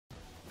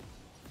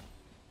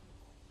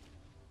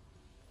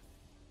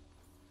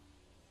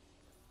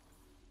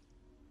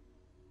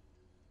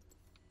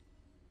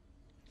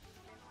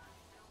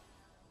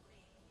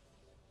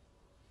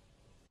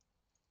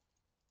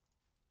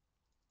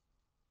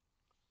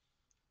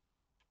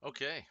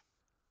Okay,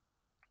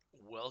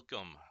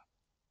 welcome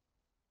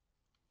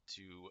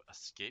to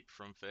Escape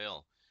from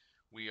Fail.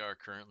 We are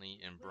currently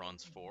in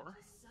Bronze 4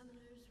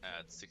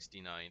 at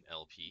 69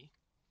 LP.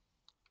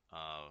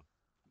 Uh,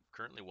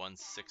 Currently won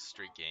 6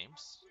 straight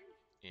games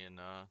in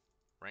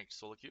ranked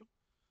solo queue.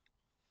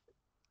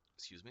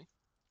 Excuse me.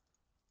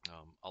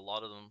 A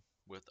lot of them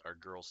with our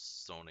girl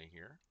Sona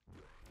here.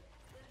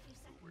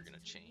 We're gonna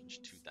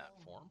change to that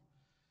form.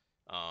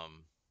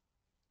 Um,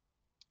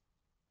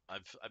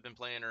 I've been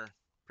playing her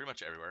pretty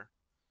much everywhere.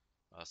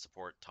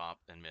 Support, top,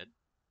 and mid.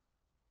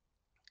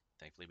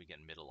 Thankfully, we get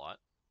mid a lot,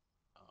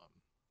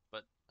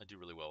 but I do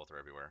really well with her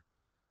everywhere.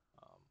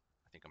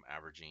 I think I'm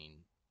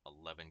averaging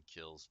 11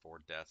 kills, 4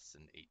 deaths,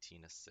 and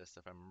 18 assists,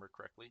 if I remember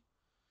correctly,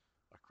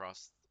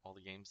 across all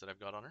the games that I've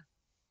got on her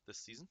this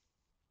season.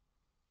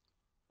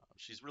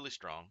 She's really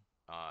strong.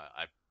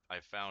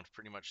 I've found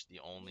pretty much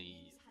the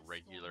only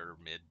regular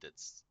mid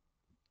that's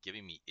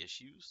giving me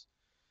issues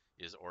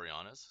is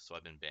Oriana's, so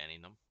I've been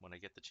banning them when I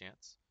get the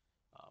chance.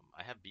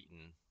 I have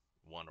beaten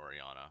one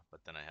Oriana, but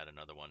then I had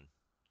another one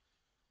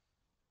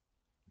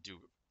do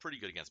pretty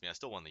good against me. I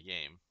still won the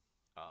game,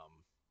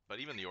 but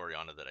even the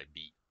Oriana that I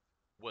beat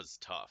was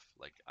tough.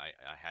 Like I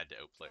had to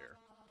outplay her.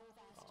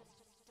 Um,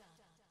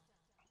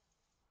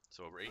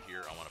 so right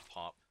here, I want to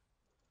pop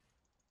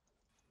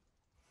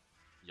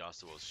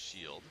Yasuo's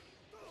shield,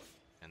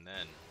 and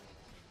then,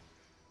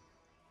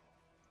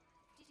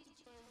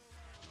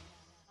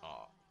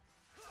 oh,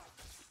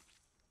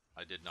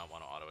 I did not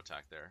want to auto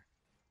attack there.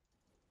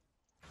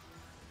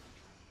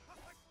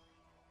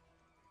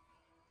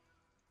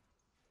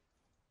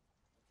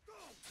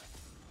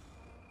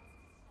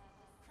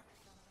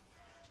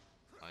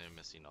 I am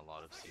missing a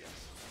lot of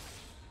CS.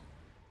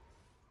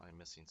 I am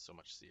missing so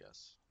much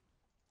CS.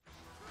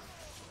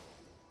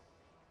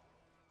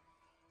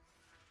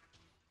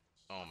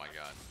 Oh my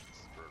god, this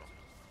is brutal.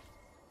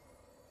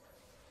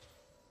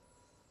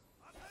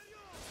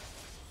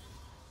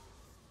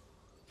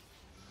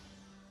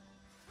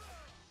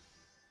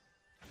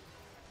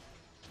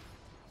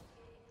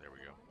 There we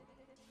go.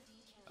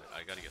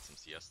 I gotta get some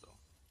CS though.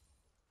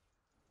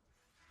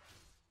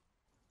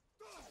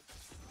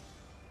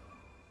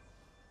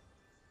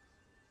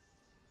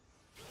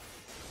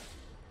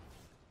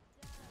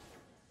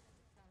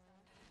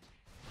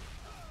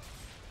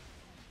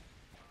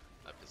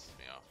 That pisses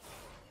me off.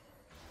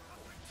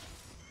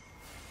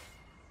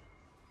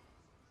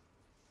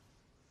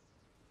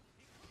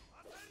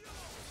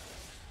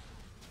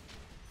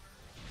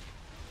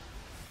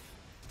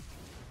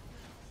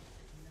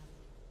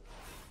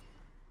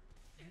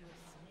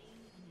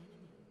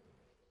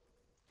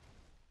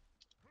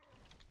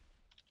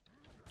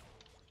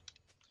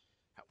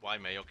 Why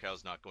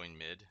Mayokau's not going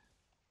mid?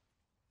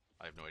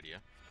 I have no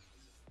idea.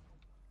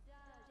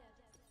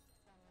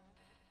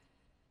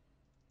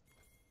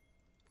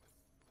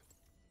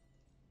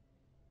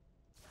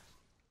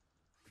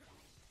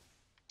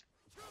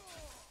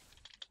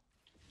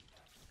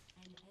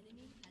 An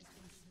enemy has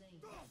been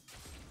slain.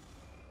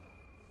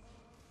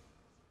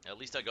 At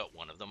least I got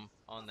one of them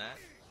on that.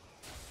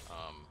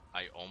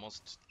 I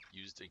almost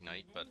used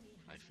Ignite, but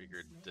I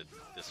figured that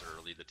this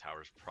early the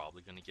tower's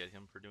probably going to get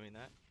him for doing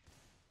that.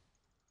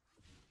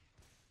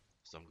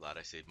 So I'm glad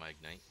I saved my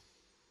Ignite.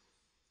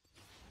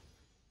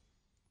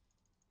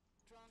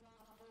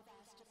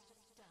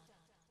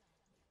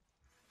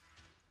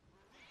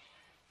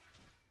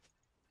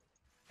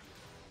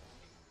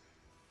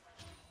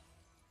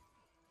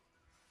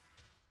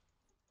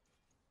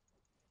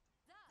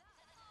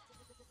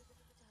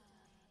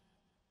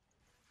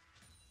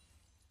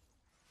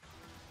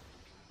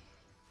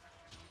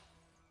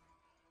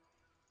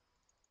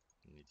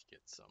 Need to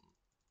get some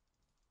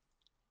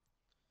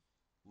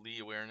Lee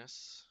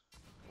awareness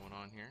going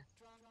on here.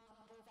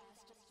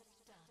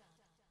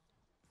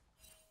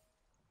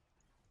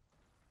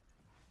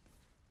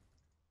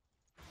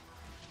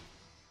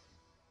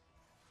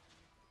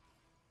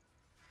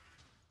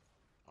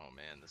 Oh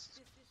man,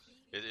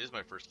 it is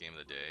my first game of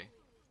the day.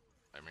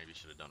 I maybe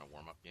should have done a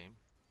warm-up game.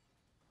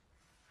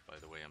 By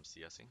the way, I'm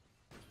CSing.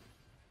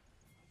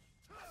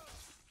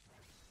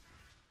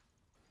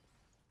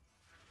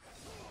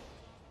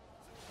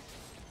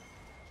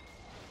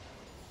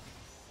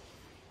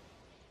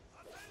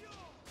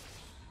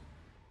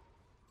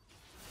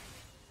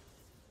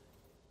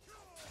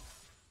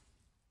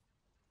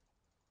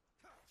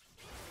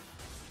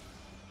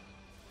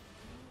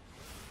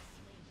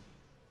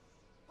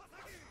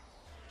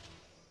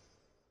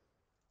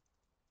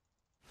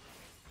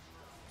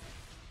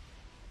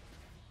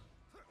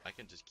 I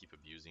can just keep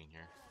abusing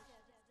here.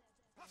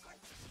 I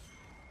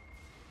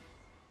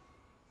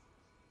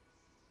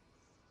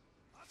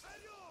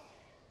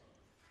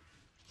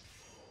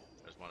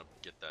just want to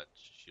get that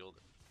shield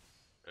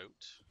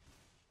out.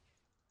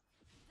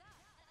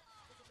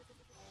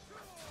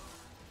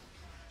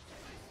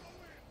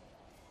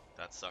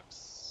 That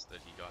sucks that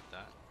he got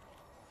that.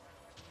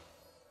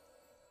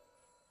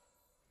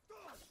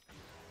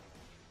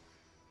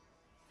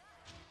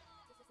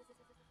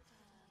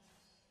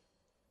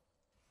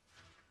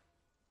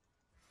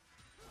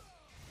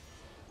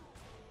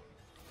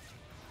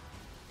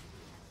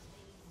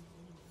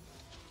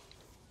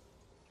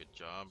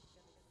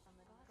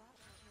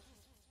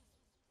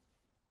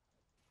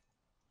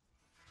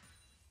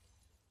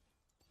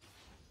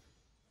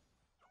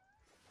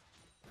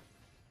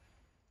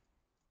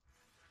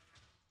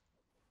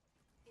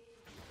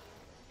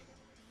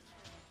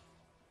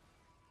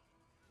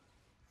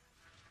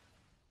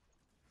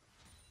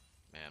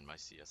 my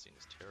CSing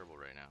is terrible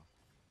right now.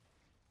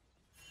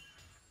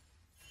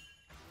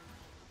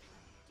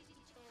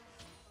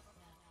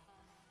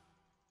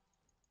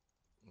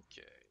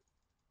 Okay.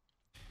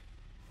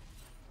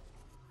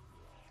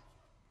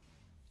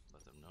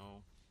 Let them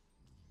know.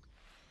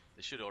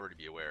 They should already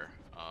be aware.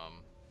 I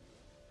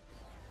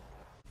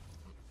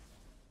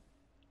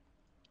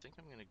think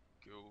I'm gonna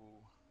go.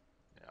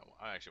 Yeah,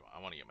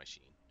 I want to get my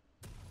Sheen.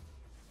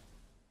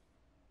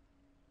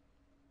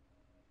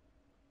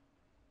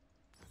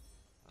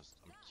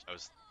 I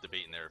was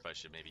debating there if I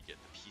should maybe get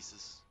the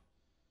pieces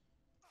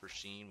for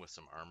Sheen with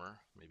some armor,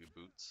 maybe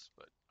boots,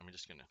 but I'm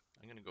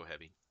gonna go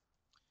heavy.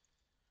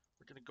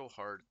 We're gonna go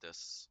hard at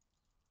this.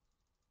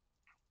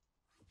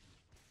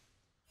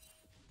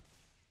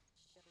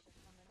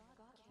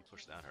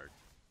 Push that hard.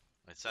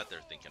 I sat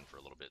there thinking for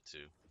a little bit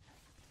too.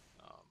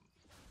 Um,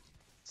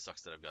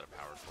 Sucks that I've got a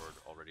power cord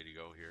all ready to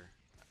go here.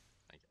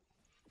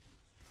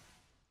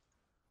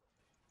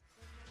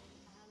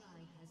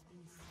 Ally has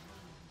been slain.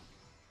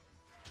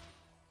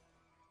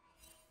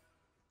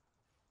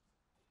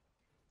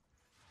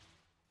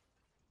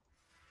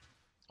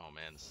 Oh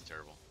man, this is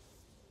terrible.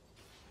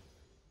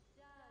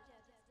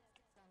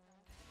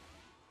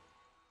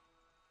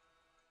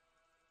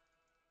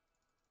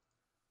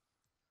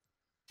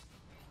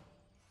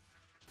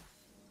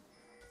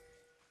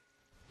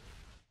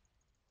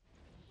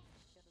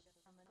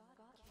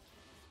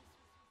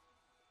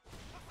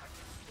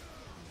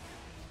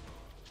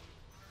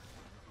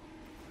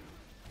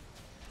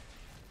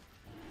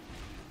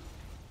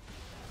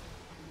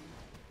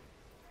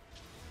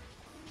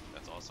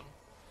 That's awesome.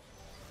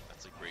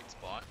 That's a great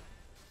spot.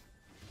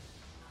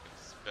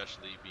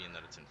 Especially being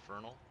that it's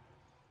Infernal.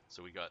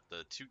 So we got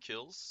the 2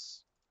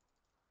 kills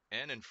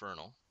and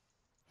Infernal.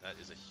 That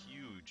is a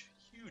huge,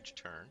 huge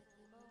turn.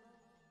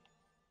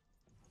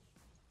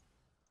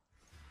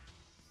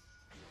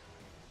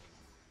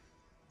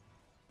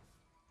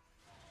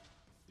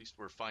 At least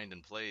we're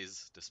finding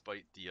plays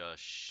despite the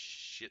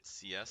shit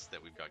CS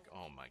that we've got.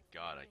 Oh my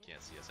god, I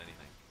can't CS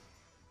anything.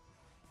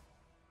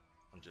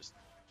 I'm just...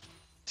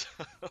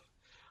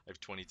 I have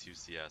 22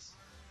 CS.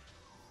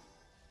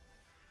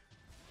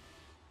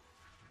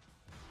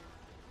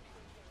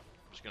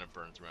 I'm just gonna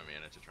burn through my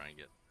mana to try and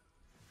get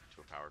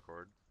to a power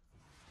cord.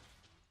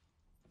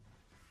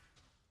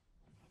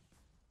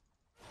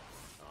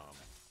 Um,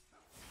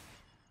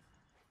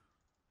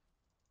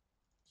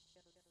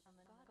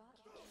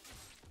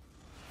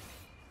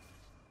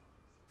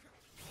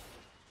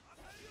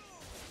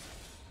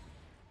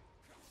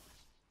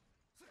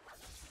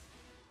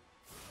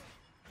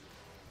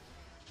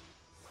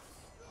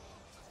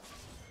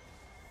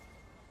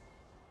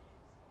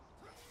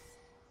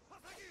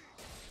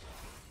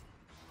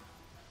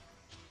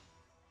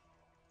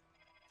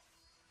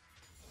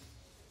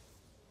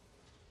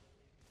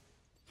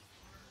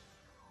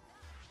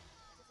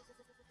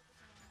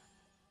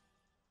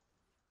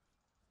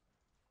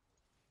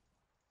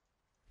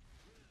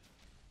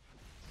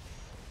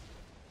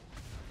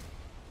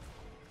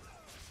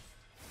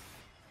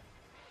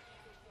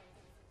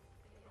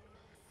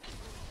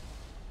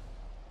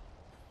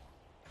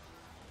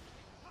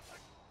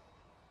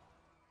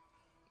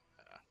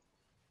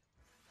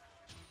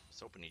 I was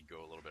hoping he'd go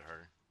a little bit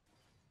harder.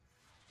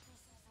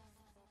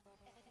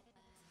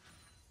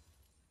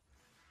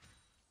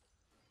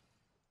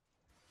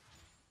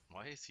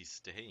 Why is he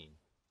staying?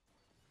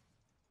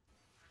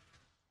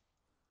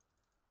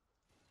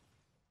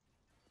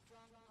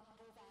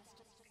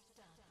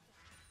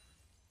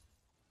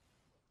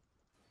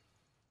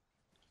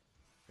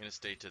 I'm gonna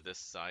stay to this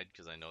side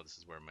because I know this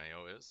is where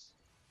Mayo is.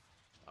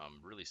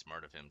 Really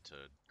smart of him to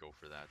go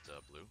for that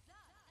blue.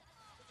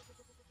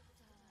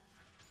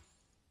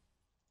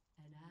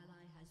 An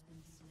ally has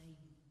been slain.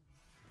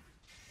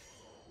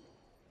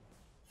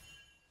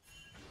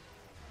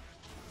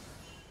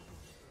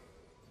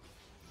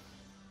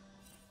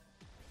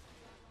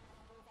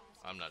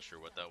 I'm not sure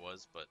what that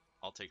was, but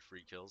I'll take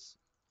free kills.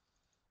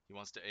 He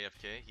wants to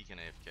AFK, he can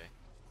AFK.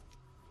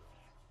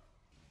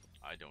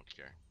 I don't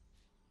care.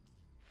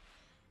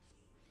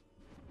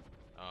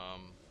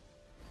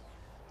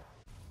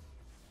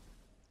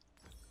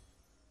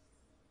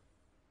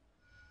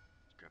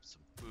 Grab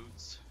some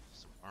boots,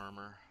 some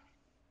armor.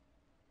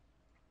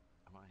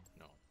 Am I?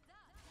 No.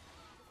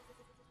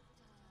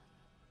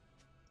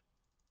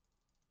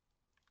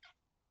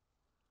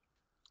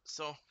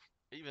 So,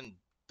 even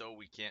though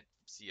we can't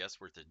CS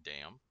worth a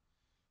damn,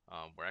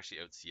 we're actually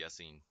out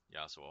CSing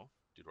Yasuo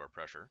due to our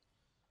pressure.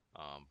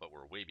 But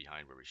we're way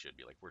behind where we should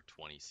be. Like, we're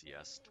 20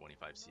 CS,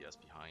 25 CS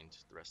behind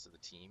the rest of the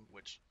team,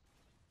 which,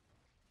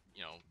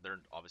 you know,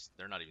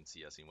 they're not even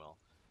CSing well.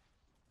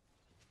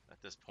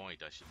 At this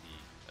point, I should be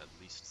at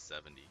least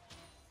 70.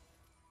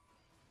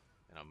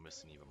 And I'm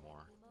missing even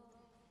more.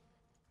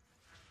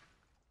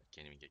 I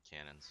can't even get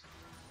cannons.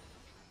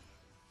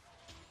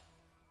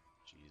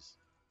 Jeez.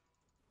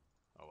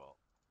 Oh well.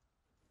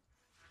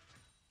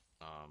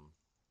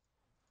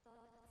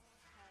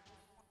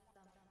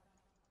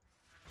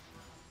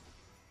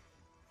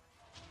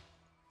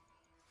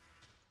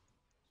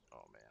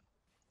 Oh man.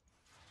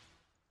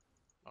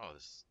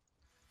 this.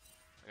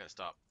 I gotta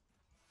stop.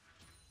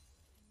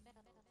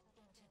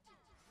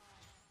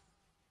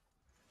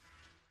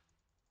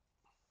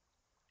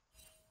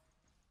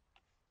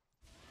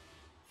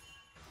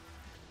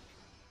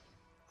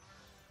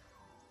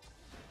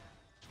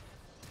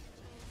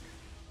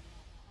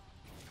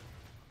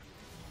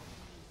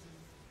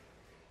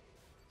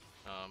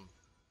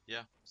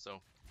 Yeah,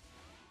 so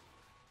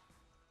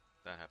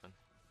that happened.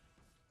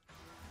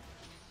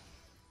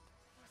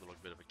 A little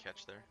bit of a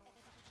catch there.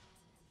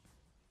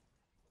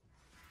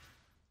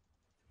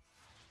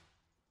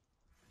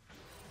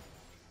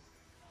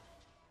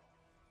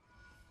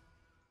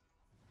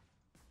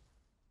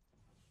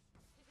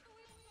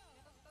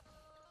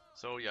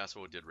 So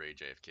Yasuo did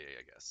rage AFK,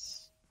 I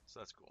guess. So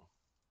that's cool.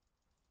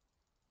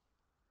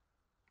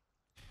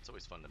 It's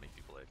always fun to make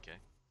people AFK.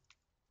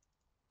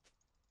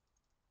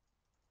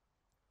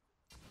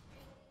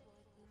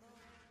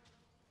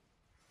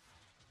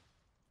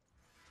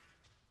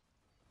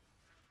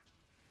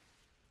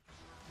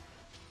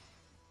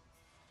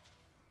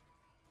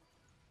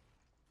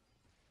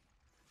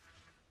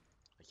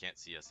 I can't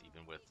see us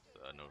even with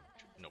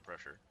no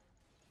pressure.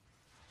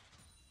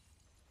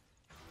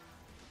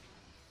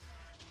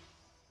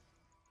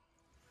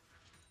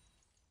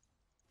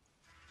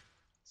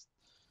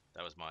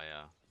 That was my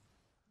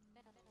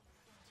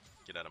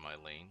get out of my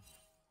lane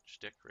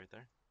shtick right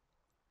there.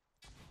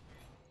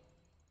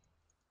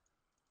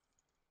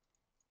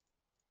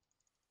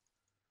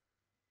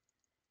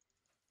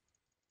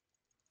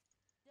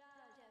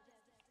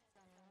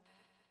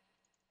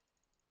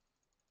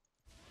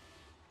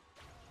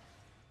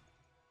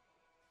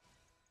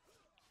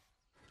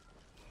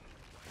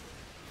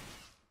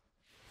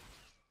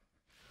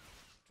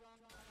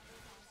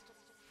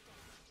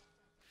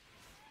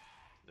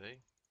 They?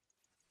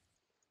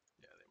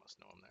 Yeah, they must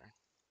know I'm there.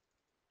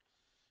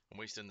 I'm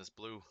wasting this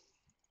blue.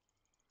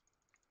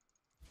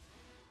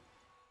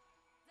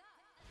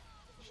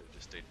 Should have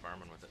just stayed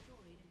farming with it.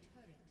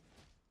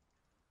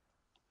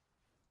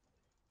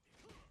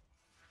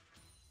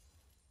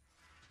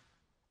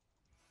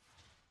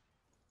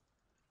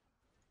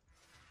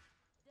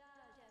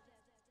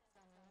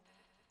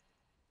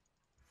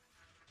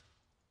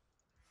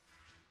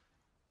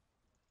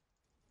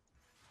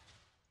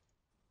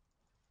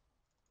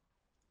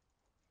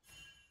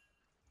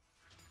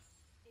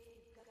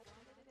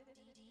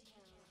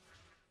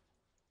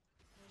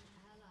 An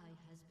ally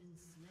has been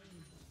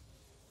slain.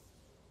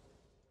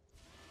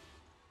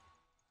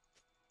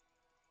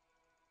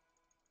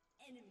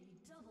 Enemy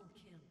double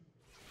kill.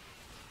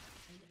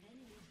 An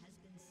enemy has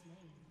been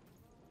slain.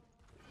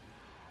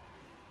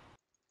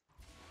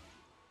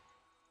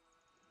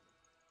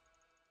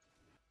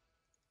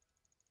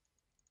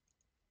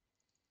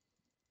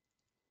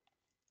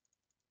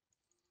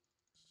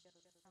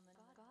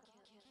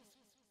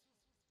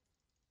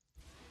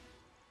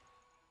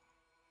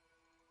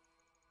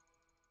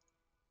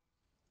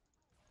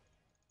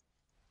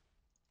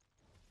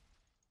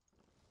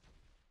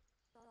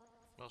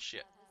 Well,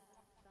 shit.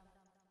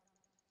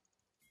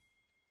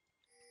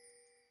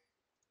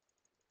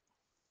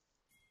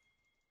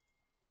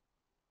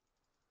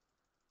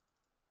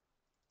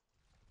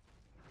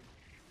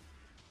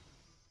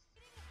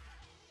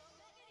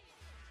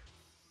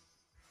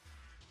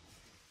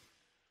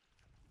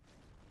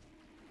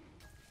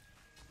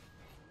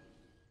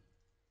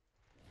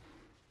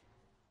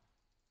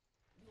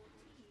 Your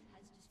team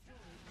has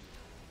destroyed.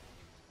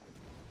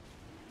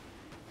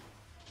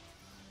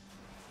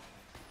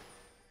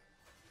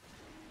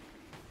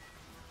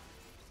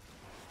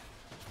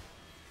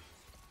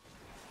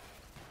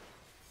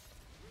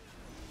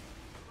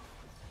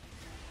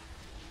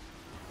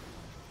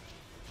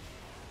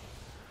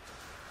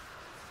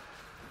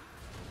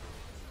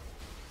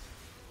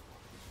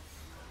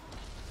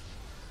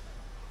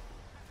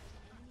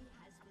 Enemy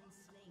has been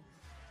slain.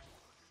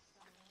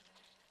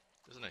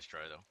 It was a nice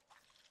try, though.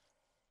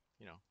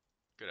 You know,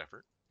 good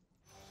effort.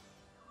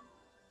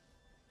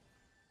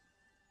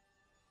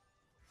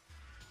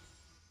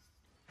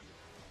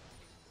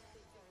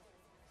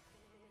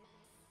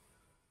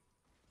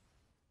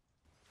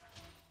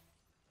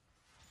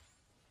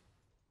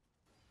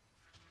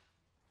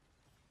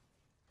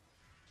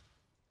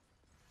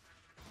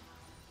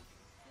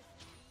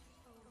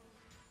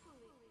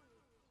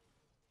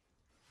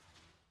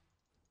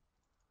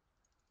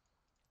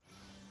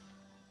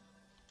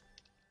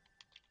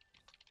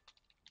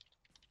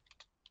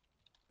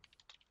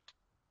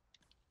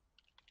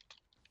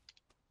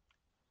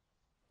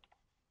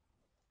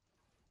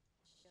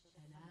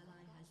 An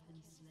ally has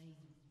been slain.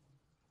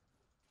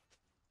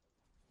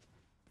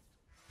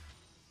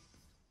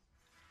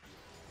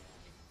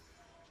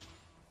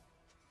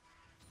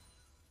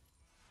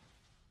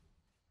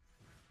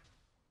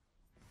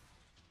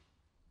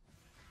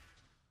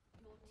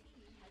 Your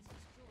team has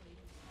destroyed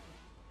a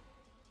turret.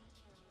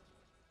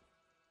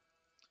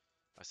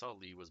 I saw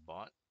Lee was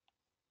bought,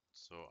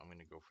 so I'm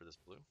gonna go for this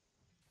blue.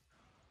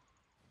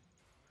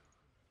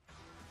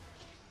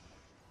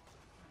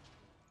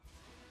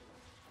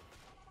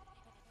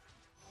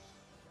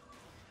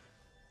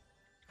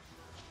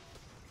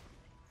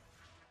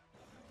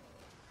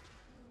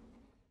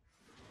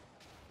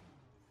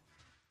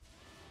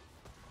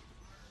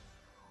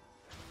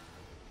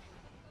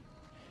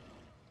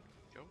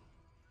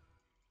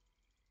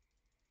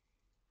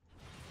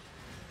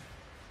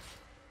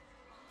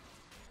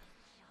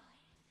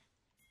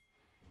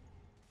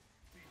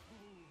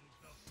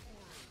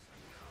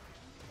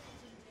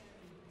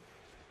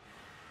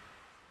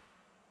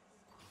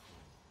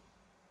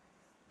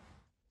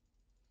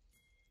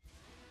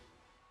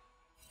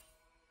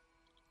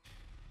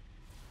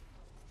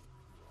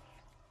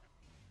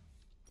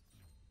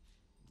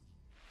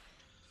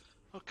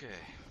 Okay,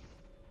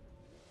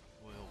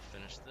 we'll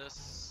finish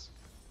this.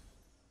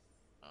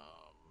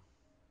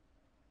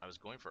 I was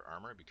going for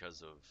armor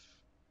because of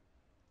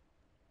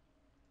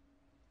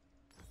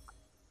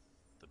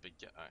the big.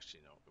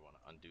 Actually, no. We want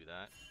to undo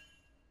that.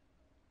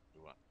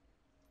 We want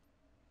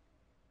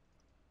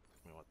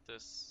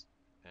this,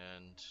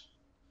 and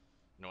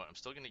you know what? I'm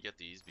still gonna get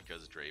these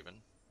because Draven.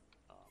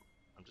 Um,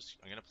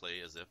 I'm gonna play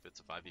as if it's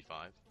a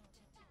 5v5.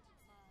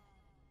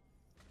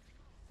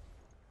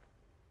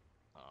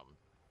 Um,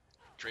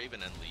 Draven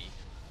and Lee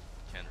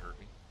can hurt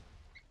me.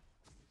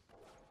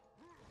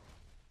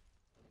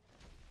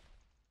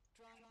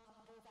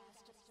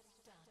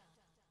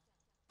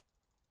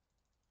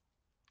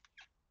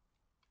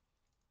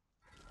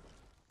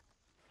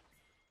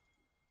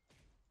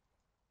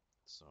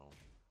 So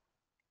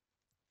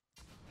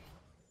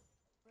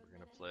we're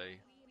gonna play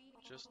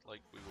just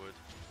like we would.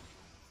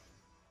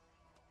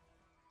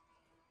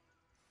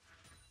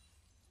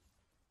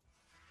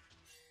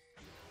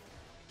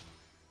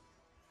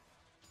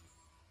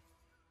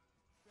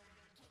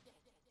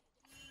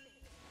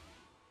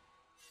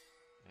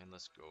 And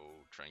let's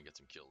go try and get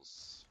some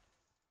kills.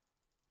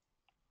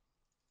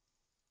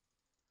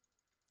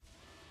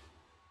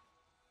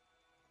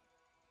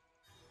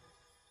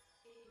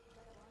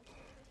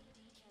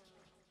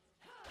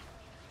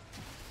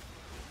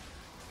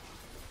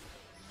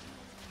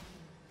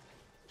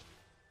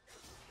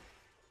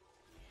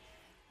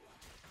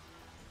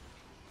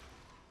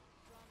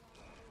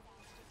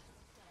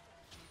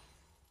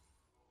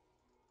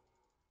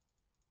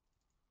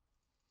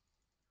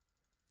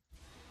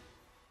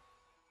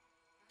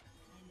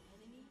 An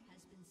enemy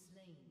has been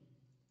slain.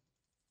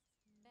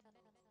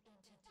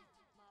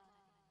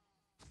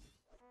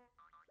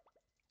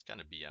 It's kind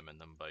of BMing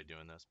them by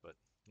doing this, but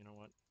you know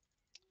what?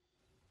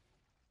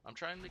 I'm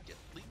trying to get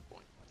league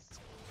points.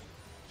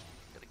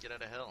 Gotta get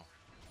out of hell.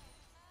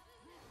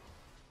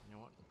 You know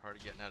what? Part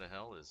of getting out of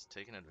hell is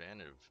taking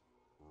advantage of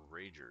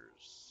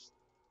Ragers.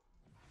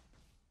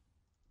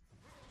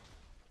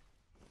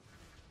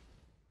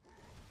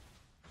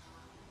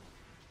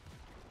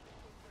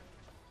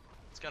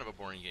 It's kind of a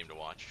boring game to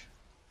watch.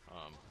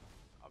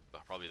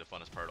 Probably the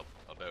funnest part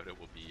about it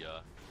will be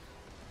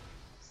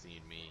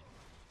seeing me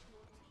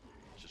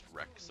just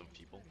wreck some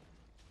people.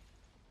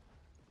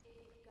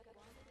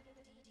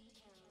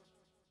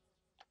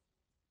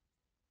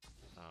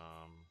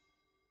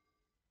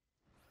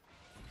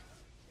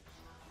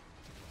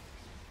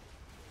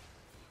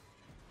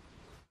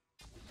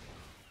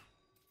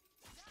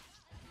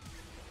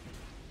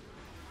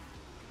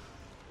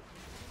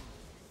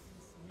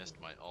 Missed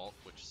my ult,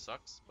 which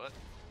sucks, but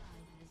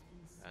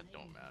that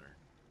don't matter.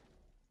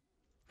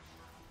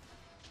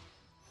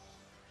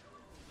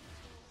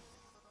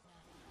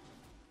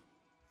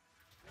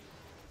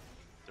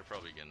 They're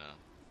probably gonna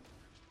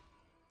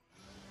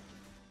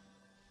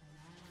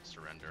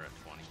surrender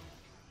at 20. At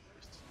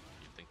least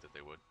you'd think that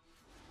they would.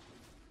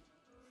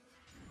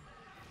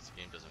 This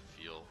game doesn't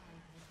feel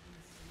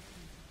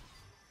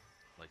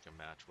like a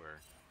match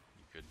where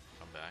you could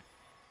come back.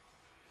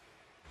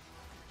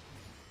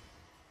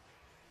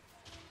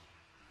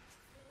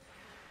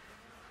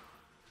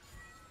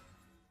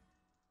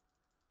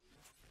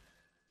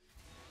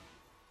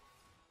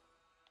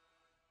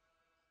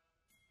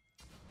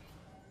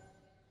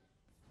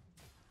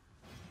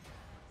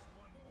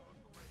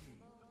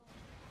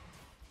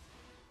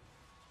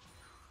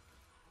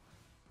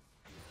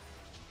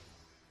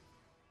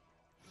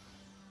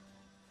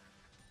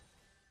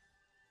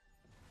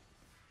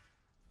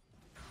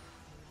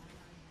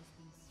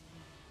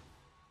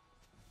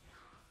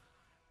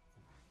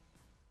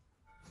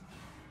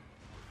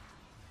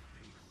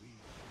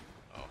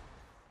 Oh.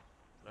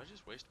 Did I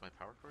just waste my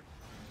power cord?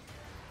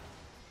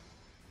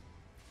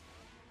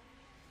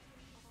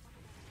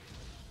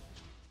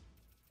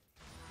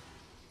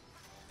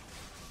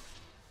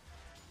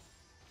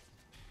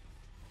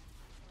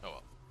 Oh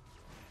well.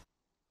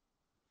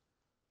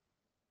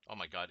 Oh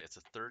my god, it's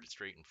a third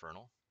straight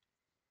Infernal.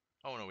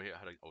 Oh no, we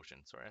had an Ocean.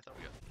 Sorry, I thought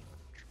we got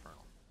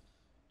Infernal.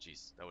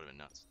 Jeez, that would have been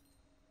nuts.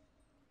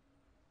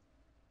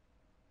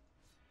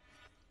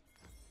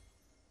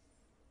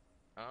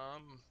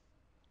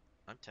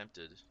 I'm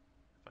tempted.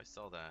 If I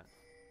sell that,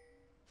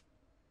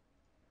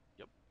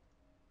 yep,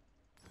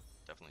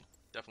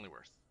 definitely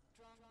worth.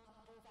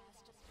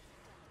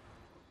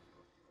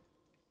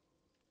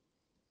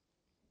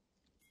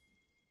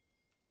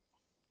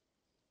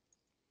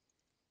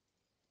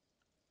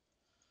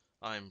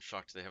 I'm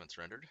shocked they haven't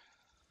surrendered.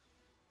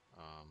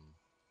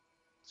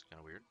 It's kind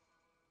of weird.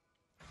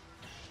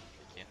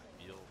 They can't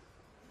feel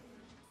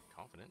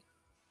confident.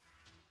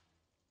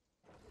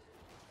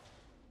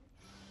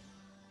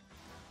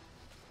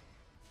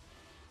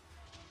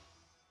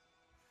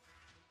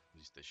 At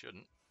least they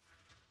shouldn't.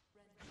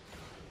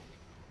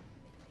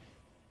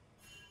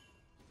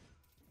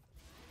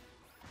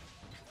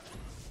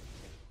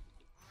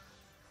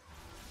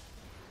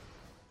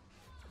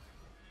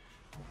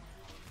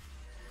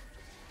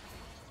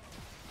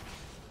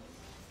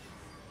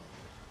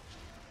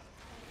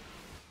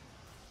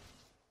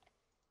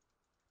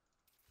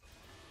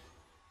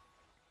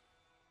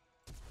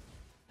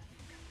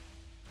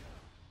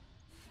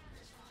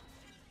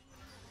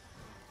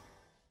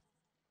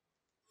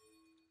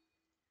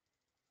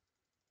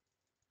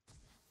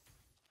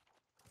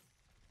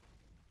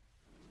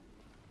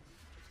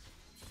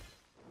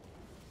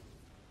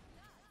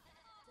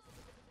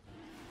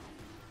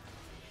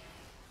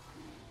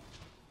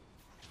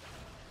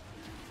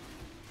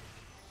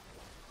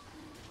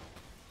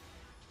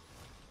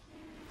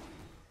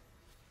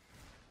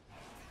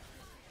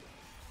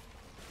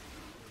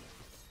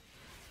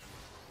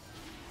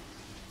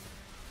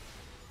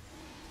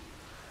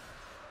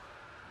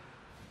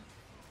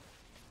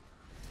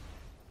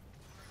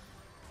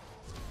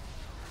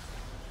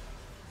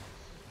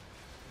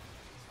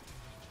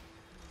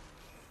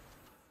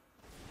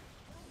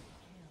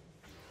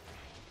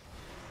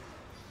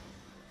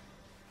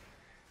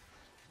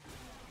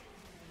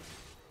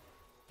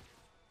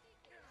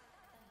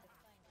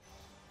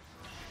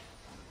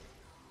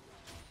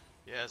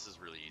 Yeah, this is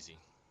really easy.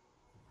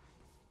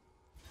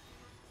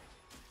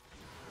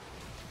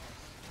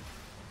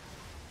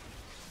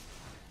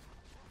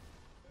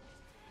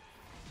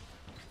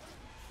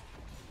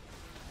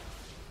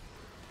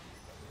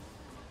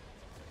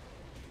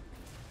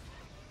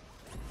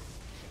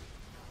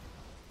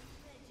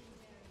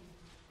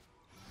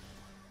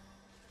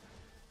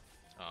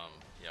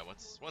 Yeah,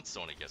 once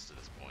Sony gets to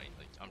this point,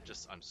 like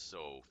I'm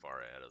so far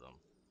ahead of them.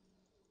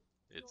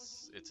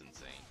 It's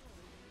insane.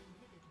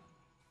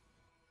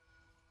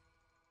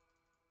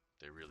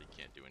 They really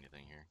can't do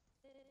anything here.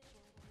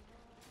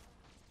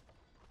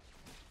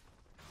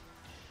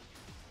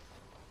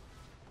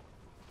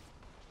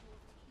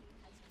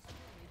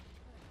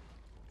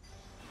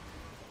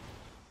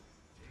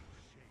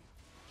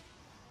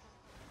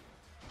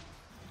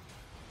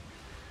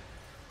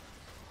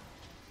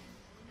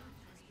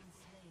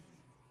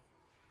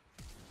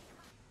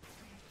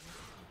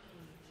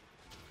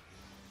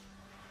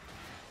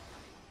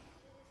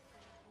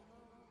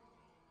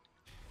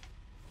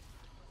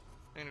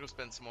 I'm gonna go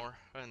spend some more,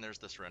 and there's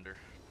the surrender.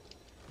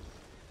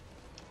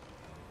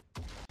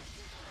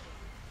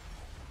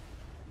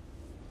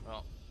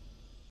 Well,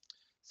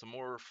 some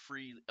more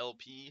free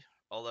LP,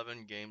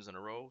 11 games in a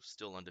row,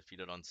 still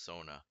undefeated on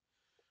Sona.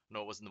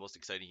 No, it wasn't the most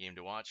exciting game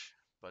to watch,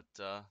 but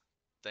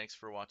thanks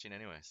for watching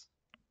anyways.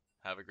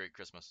 Have a great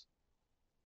Christmas.